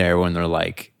been there when they're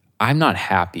like, I'm not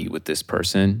happy with this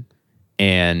person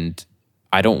and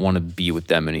I don't want to be with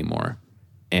them anymore.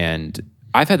 And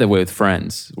I've had that way with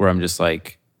friends where I'm just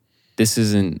like, this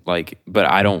isn't like, but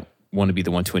I don't want to be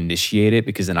the one to initiate it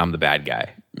because then I'm the bad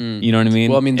guy. You know what I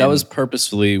mean? Well, I mean, that was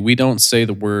purposefully, we don't say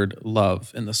the word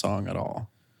love in the song at all.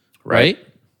 Right.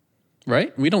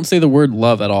 Right? We don't say the word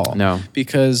love at all. No.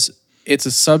 Because it's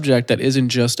a subject that isn't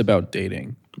just about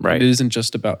dating. Right. It isn't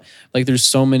just about, like, there's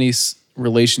so many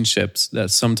relationships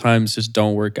that sometimes just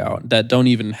don't work out, that don't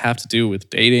even have to do with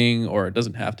dating, or it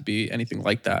doesn't have to be anything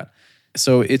like that.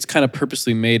 So it's kind of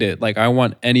purposely made it like I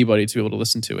want anybody to be able to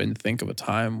listen to it and think of a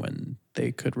time when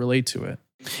they could relate to it.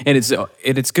 And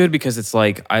it's good because it's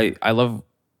like I love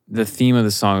the theme of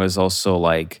the song is also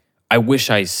like I wish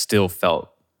I still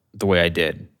felt the way I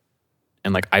did.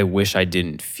 And like I wish I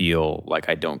didn't feel like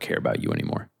I don't care about you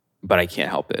anymore. But I can't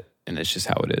help it. And it's just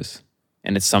how it is.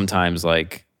 And it's sometimes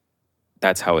like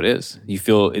that's how it is.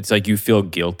 It's like you feel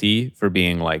guilty for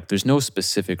being like there's no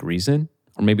specific reason,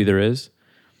 or maybe there is.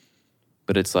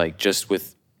 But it's like just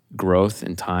with growth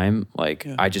and time, like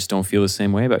I just don't feel the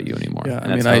same way about you anymore. Yeah,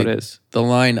 and that's how it is. The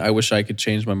line, I wish I could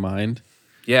change my mind.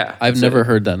 Yeah. I've never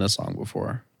heard that in a song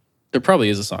before. There probably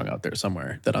is a song out there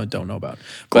somewhere that I don't know about.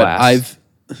 Glass.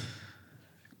 But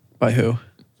by who?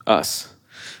 Us.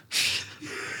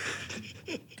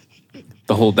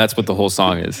 That's what the whole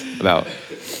song is about.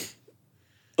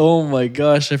 Oh my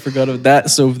gosh, I forgot of that.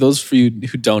 So those for you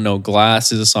who don't know,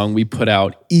 Glass is a song we put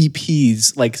out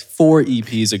EPs, like 4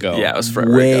 EPs ago. Yeah, it was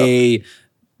forever ago.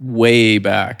 Way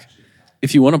back.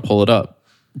 If you want to pull it up.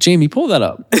 Jamie, pull that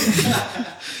up.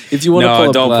 If you want to pull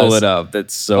up don't Glass, pull it up.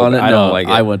 That's so I don't like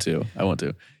it. I want to. I want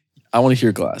to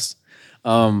hear Glass.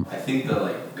 I think the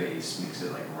like bass makes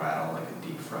it like rattle like a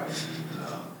deep fried beef.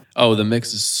 Oh, the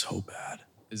mix is so bad.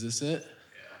 Is this it?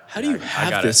 How do you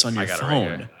have this on your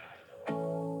phone?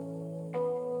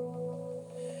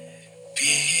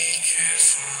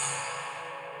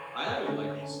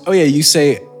 Oh yeah, you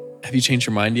say, have you changed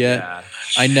your mind yet? Yeah.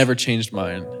 I never changed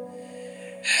mine.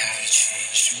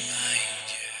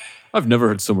 I've never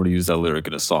heard someone use that lyric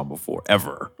in a song before,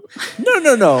 ever.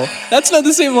 No. That's not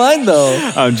the same line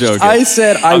though. I'm joking. I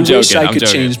said, I I'm wish joking. I could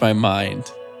change my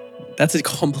mind. That's a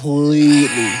completely...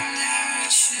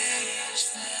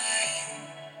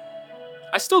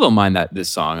 I still don't mind this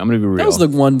song. I'm going to be real. That was the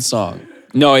one song.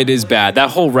 No, it is bad. That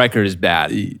whole record is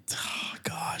bad. Oh,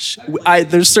 gosh.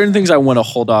 There's certain things I want to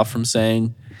hold off from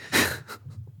saying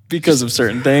because of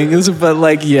certain things. But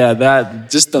like, yeah,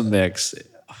 just the mix.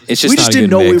 It's just we just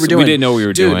didn't know what we were doing. We didn't know what we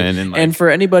were doing. And for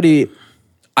anybody...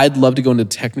 I'd love to go into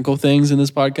technical things in this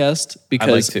podcast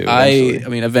because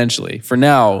eventually. For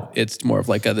now, it's more of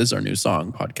like this is our new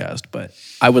song podcast, but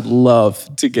I would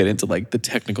love to get into like the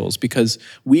technicals because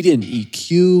we didn't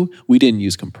EQ, we didn't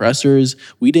use compressors,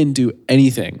 we didn't do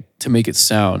anything to make it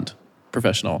sound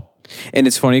professional. And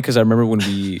it's funny because I remember when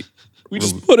we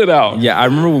just put it out. Yeah, I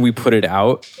remember when we put it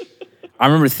out. I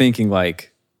remember thinking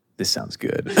like, this sounds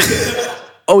good.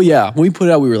 Oh yeah, when we put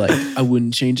it out, we were like, I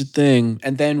wouldn't change a thing,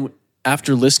 and then.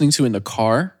 After listening to it in the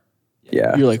car,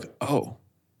 you're like, oh,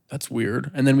 that's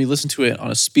weird. And then we listened to it on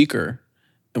a speaker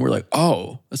and we're like,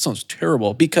 oh, that sounds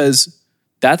terrible because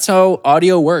that's how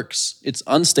audio works. It's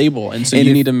unstable. And so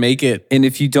you need to make it. And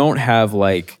if you don't have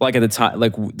like at the time,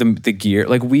 like the gear,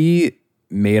 like we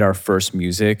made our first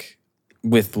music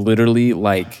with literally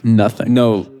like nothing.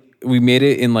 No, we made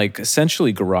it in like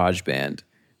essentially GarageBand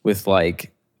with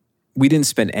like, we didn't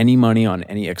spend any money on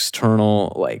any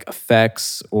external like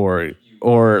effects or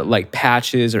like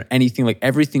patches or anything. Like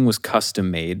everything was custom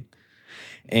made.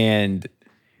 And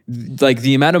like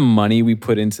the amount of money we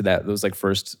put into those like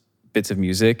first bits of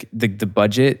music, the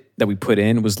budget that we put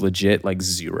in was legit like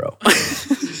zero.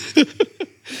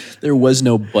 There was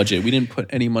no budget. We didn't put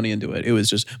any money into it. It was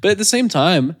just, but at the same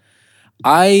time,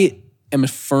 I am a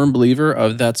firm believer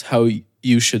of that's how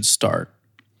you should start.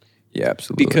 Yeah,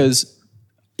 absolutely. Because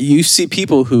you see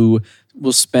people who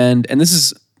will spend, and this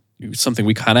is something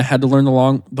we kind of had to learn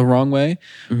the wrong way,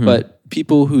 but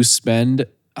people who spend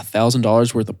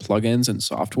 $1,000 worth of plugins and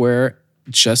software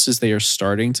just as they are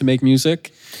starting to make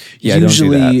music,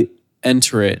 usually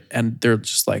enter it and they're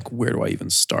just like, where do I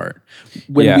even start?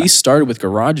 When we started with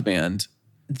GarageBand,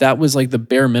 that was like the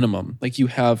bare minimum. Like you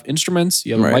have instruments,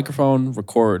 you have a microphone,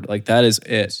 record, like that is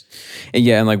it.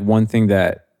 And like one thing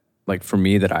that like for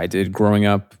me that I did growing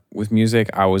up with music,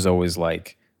 I was always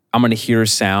like, I'm going to hear a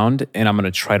sound and I'm going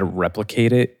to try to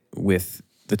replicate it with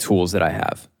the tools that I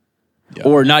have. Yeah.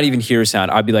 Or not even hear a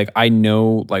sound. I'd be like, I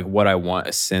know like what I want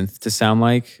a synth to sound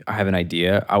like. I have an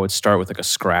idea. I would start with like a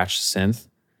scratch synth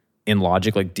in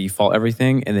Logic, like default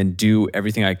everything, and then do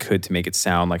everything I could to make it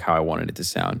sound like how I wanted it to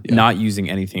sound, not using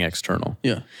anything external.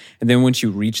 Yeah. And then once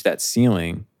you reach that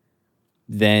ceiling,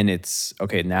 then it's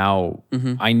okay. Now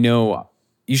Mm-hmm. I know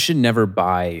you should never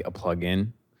buy a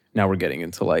plugin. Now we're getting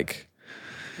into like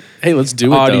Hey, let's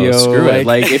do it Audio, though. Screw it.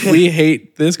 like- Like if we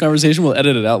hate this conversation, we'll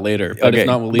edit it out later. But if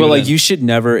not, we'll leave but it like in. you should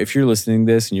never, if you're listening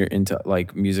to this and you're into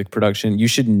like music production, you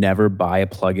should never buy a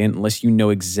plugin unless you know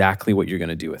exactly what you're going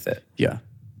to do with it. Yeah.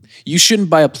 You shouldn't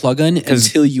buy a plugin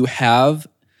until you have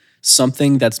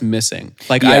something that's missing.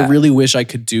 Like, I Yeah. really wish I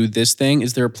could do this thing.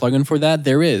 Is there a plugin for that?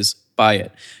 There is. Buy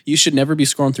it. You should never be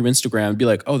scrolling through Instagram and be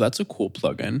like, oh, that's a cool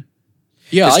plugin.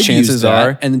 Yeah, 'Cause I'd use chances that.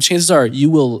 are- And then chances are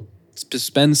you will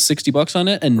spend $60 on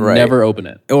it and Right. never open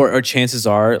it. Or chances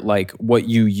are like what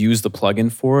you use the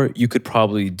plugin for, you could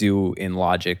probably do in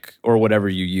Logic or whatever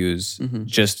you use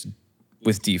just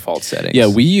with default settings. Yeah,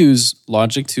 we use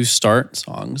Logic to start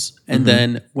songs. And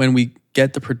then when we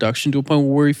get the production to a point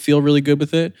where we feel really good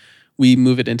with it, we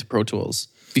move it into Pro Tools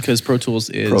because Pro Tools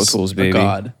is Pro Tools, baby.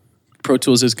 God. Pro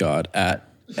Tools is God at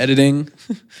editing.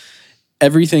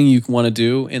 Everything you want to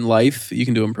do in life, you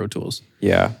can do in Pro Tools.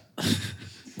 Yeah.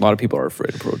 A lot of people are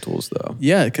afraid of Pro Tools though.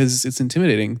 Yeah, because it's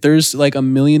intimidating. There's like a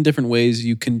million different ways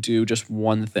you can do just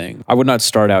one thing. I would not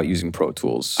start out using Pro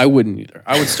Tools. I wouldn't either.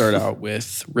 I would start out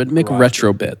with rhythmic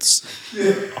retro bits.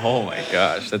 Oh my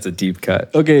gosh, that's a deep cut.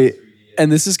 Okay,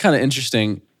 and this is kind of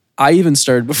interesting. I even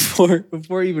started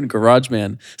before even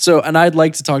GarageBand. So, and I'd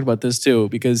like to talk about this too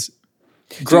because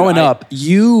growing up,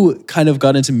 you kind of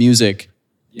got into music,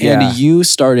 Yeah. and you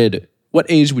started. What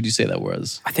age would you say that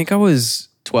was? I think I was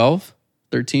 12,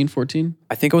 13, 14?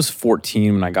 I think I was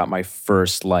 14 when I got my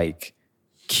first like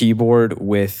keyboard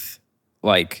with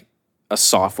like a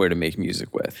software to make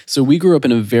music with. So we grew up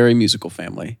in a very musical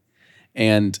family,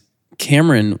 and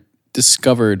Cameron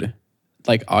discovered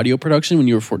like audio production when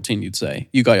you were 14. You'd say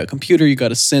you got a computer, you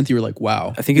got a synth. You were like,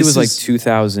 wow. I think it this was like is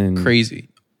 2000. crazy.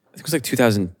 I think it was like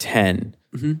 2010.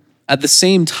 At the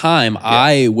same time,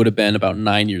 I would have been about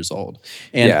 9 years old.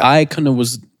 And Yeah. I kind of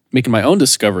was making my own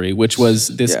discovery, which was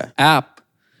this Yeah. app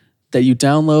that you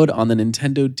download on the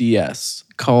Nintendo DS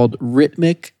called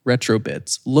Rhythmic Retro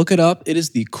Bits. Look it up. It is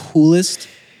the coolest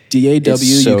DAW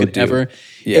It's so you could dope. ever.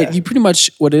 Yeah. You pretty much,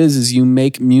 what it is you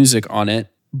make music on it,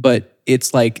 but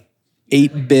it's like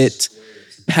 8-bit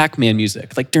Pac-Man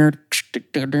music. Like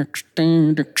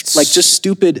just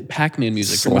stupid Pac-Man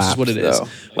music, pretty much is what it is.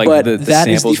 Slaps, though. Like, but the that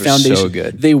is the samples were so foundation.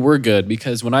 good. They were good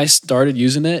because when I started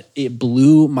using it, it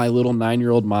blew my little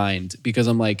 9-year-old mind because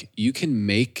I'm like, you can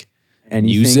make Anything?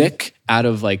 music out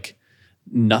of like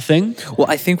nothing. Well,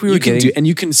 I think we were You can getting do, and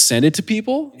you can send it to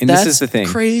people. And this That's is the thing.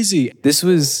 crazy. this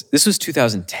was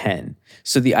 2010.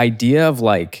 So the idea of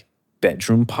like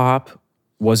bedroom pop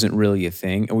wasn't really a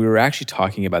thing. And we were actually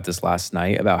talking about this last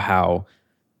night about how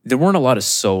there weren't a lot of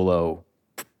solo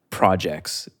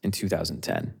projects in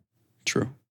 2010. True.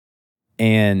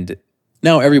 And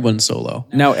Now everyone's solo.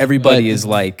 now everybody But- is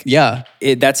like, Yeah,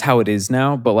 that's how it is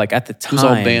now. But like at the time, it was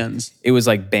all bands. it was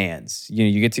like bands. You know,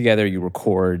 you get together, you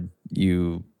record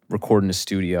in a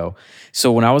studio.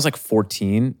 So when I was like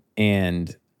 14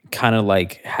 and kind of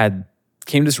like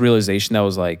came to this realization that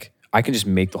was like, I can just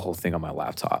make the whole thing on my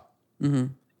laptop.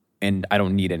 And I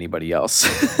don't need anybody else.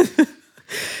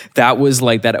 That was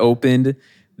like, that opened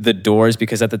the doors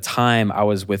because at the time I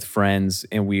was with friends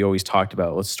and we always talked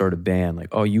about, let's start a band. Like,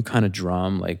 oh, you kind of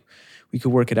drum, like we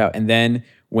could work it out. And then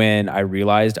when I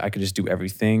realized I could just do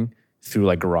everything through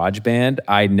like GarageBand,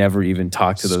 I never even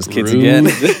talked to those kids again.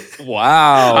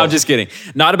 Wow. I'm just kidding.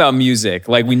 Not about music.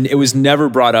 Like it was never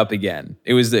brought up again.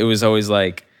 It was always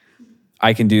like,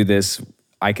 I can do this.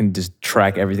 I can just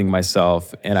track everything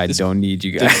myself and I don't need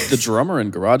you guys. The drummer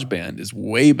in GarageBand is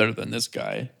way better than this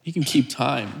guy. He can keep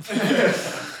time.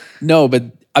 No, but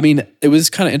I mean, it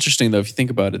was kind of interesting though, if you think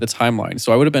about it, the timeline.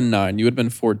 So I would have been 9, you would have been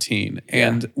 14.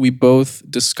 And we both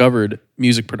discovered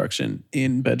music production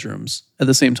in bedrooms at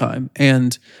the same time.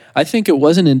 And I think it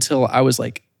wasn't until I was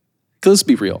like, 'cause let's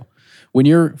be real. When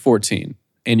you're 14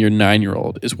 and your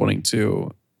 9-year-old is wanting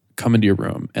to come into your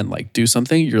room and like do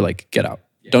something, you're like, get out.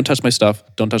 Don't touch my stuff.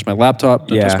 Don't touch my laptop.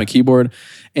 Don't touch Yeah. my keyboard.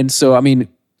 And so, I mean,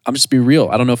 I'm just being real.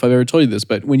 I don't know if I've ever told you this,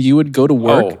 but when you would go to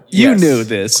work, Oh, you yes. knew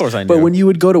this. Of course I But knew. when you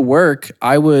would go to work,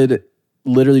 I would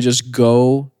literally just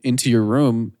go into your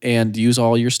room and use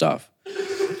all your stuff.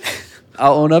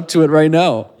 I'll own up to it right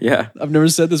now. Yeah. I've never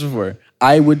said this before.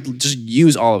 I would just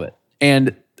use all of it.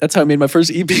 And that's how I made my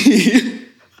first EP.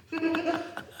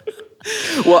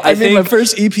 Well, I made my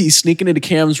first EP sneaking into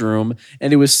Cam's room,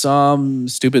 and it was some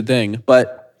stupid thing.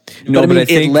 But I mean,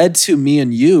 it led to me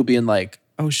and you being like,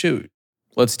 oh, shoot.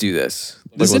 Let's do this.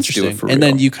 Like, This is let's do interesting. it for and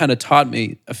real. then you kind of taught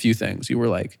me a few things. You were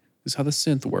like, this is how the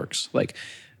synth works. Like,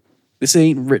 This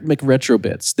ain't Rhythmic Retro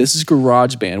Bits. This is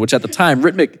GarageBand, which at the time,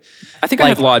 Rhythmic... I think I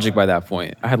had Logic by that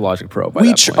point. I had Logic Pro by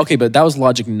that point. Okay, but that was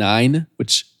Logic 9,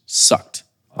 which sucked.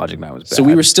 Logic 9 was bad. So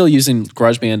we were still using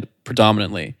GarageBand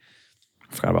predominantly.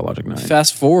 I forgot about Logic 9.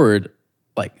 Fast forward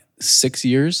like 6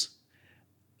 years,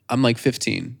 I'm like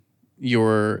 15.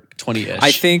 You're 20-ish.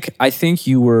 I think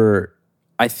you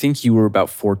were about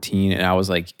 14 and I was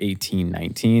like 18,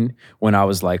 19 when I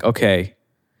was like, okay,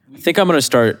 I think I'm going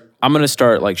to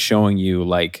start like showing you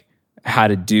like how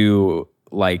to do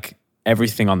like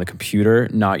everything on the computer,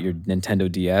 not your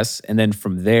Nintendo DS. And then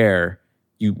from there,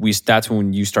 that's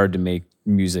when you started to make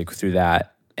music through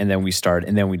that. And then we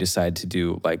decided to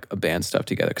do like a band stuff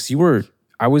together. Cause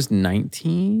I was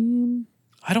 19.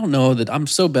 I don't know that I'm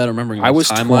so bad at remembering. I was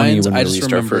 20 when we I just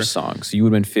released remember our first song. So you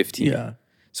would have been 15. Yeah.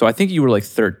 So I think you were like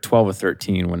 12 or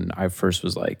 13 when I first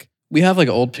was like. We have like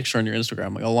an old picture on your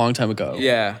Instagram, like a long time ago.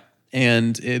 Yeah.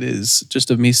 And it is just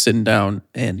of me sitting down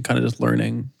and kind of just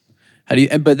learning how do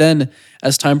you. But then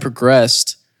as time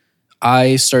progressed,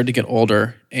 I started to get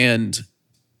older, and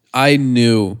I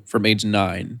knew from age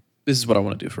 9, this is what I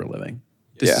want to do for a living.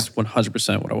 This is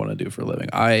 100% what I want to do for a living.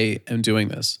 I am doing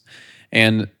this,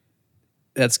 and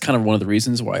that's kind of one of the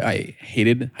reasons why I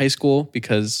hated high school,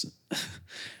 because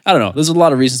I don't know. There's a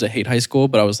lot of reasons to hate high school,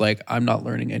 but I was like, I'm not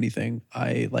learning anything.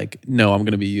 I'm going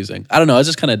to be using. I don't know. I was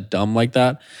just kind of dumb like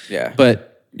that. Yeah.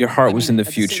 But your heart was in the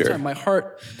future. The same time, my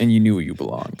heart. And you knew where you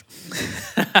belonged.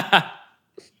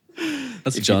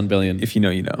 That's a John Billion. If you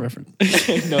know, you know. Reference.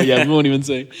 No, yeah, we won't even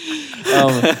say.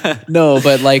 No,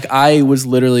 but like I was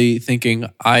literally thinking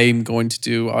I'm going to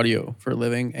do audio for a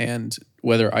living, and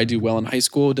whether I do well in high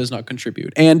school does not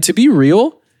contribute. And to be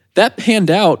real, that panned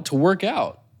out to work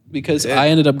out, because I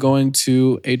ended up going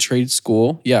to a trade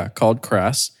school, called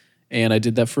Crass, and I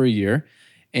did that for a year.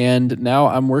 And now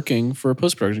I'm working for a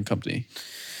post-production company.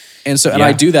 And so, and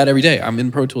I do that every day. I'm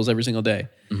in Pro Tools every single day.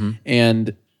 Mm-hmm.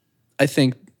 And I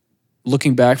think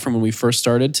looking back from when we first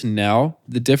started to now,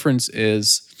 the difference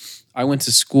is I went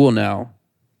to school now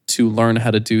to learn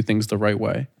how to do things the right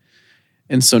way.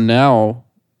 And so now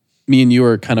me and you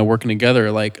are kind of working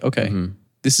together like, okay,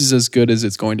 this is as good as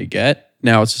it's going to get.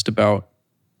 Now it's just about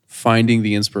finding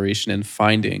the inspiration and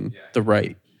finding the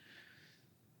right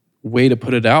way to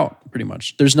put it out, pretty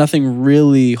much. There's nothing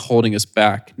really holding us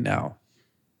back now.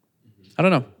 I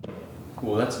don't know.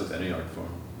 Well, that's with any art form.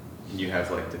 You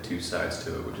have like the two sides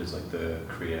to it, which is like the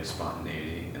creative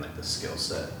spontaneity and like the skill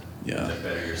set. Yeah. And the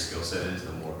better your skill set is,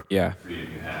 the more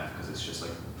freedom you have, because it's just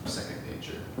like second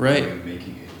nature. Right. Like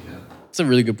making it, you know? That's a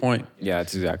really good point. Yeah,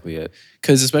 that's exactly it.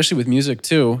 Because especially with music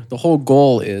too, the whole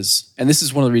goal is, and this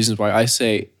is one of the reasons why I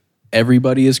say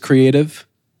everybody is creative,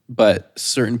 but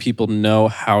certain people know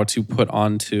how to put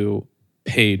onto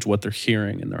page what they're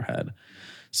hearing in their head.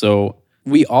 So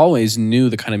we always knew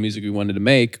the kind of music we wanted to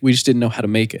make. We just didn't know how to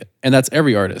make it. And that's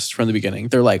every artist from the beginning.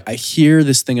 They're like, I hear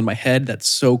this thing in my head that's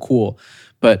so cool,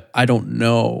 but I don't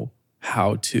know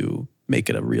how to make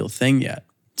it a real thing yet.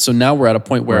 So now we're at a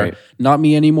point where Not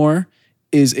Me Anymore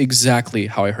is exactly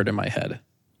how I heard in my head.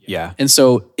 Yeah. And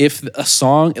so if a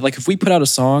song, like if we put out a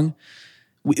song,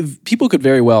 people could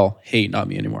very well hate Not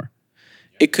Me Anymore.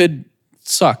 It could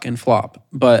suck and flop,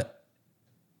 but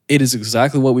it is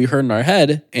exactly what we heard in our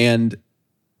head. And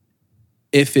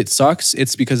if it sucks,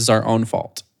 it's because it's our own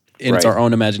fault. And it's our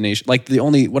own imagination. Like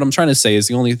what I'm trying to say is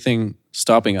the only thing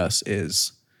stopping us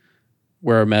is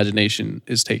where our imagination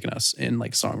is taking us in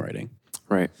like songwriting.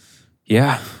 Right.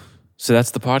 Yeah. So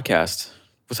that's the podcast.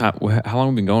 How long have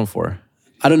we been going for?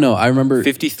 I don't know. I remember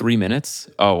 53 minutes.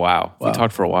 Oh, wow. We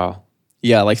talked for a while.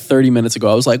 Yeah, like 30 minutes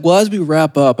ago, I was like, well, as we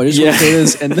wrap up, I just want to say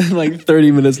this. And then like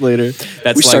 30 minutes later,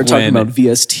 we start talking about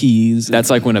VSTs.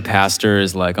 That's like when a pastor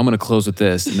is like, I'm going to close with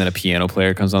this. And then a piano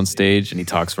player comes on stage and he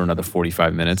talks for another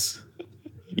 45 minutes.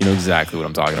 You know exactly what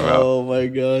I'm talking about. Oh my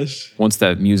gosh. Once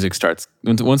that music starts,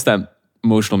 once that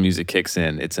emotional music kicks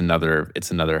in, it's another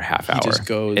half hour. He just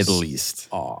goes at least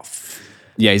off.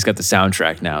 Yeah, he's got the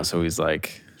soundtrack now. So he's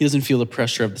like. He doesn't feel the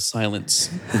pressure of the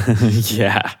silence.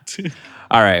 Yeah.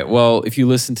 All right. Well, if you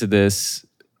listen to this,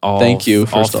 thank you.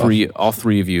 All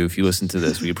three of you, if you listen to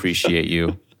this, we appreciate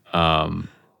you.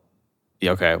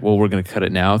 Okay. Well, we're gonna cut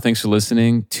it now. Thanks for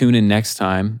listening. Tune in next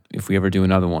time if we ever do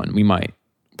another one. We might,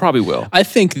 probably will. I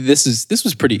think this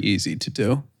was pretty easy to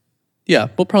do. Yeah,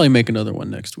 we'll probably make another one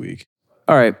next week.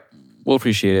 All right. We'll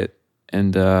appreciate it,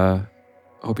 and I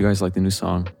hope you guys like the new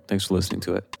song. Thanks for listening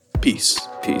to it. Peace.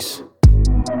 Peace.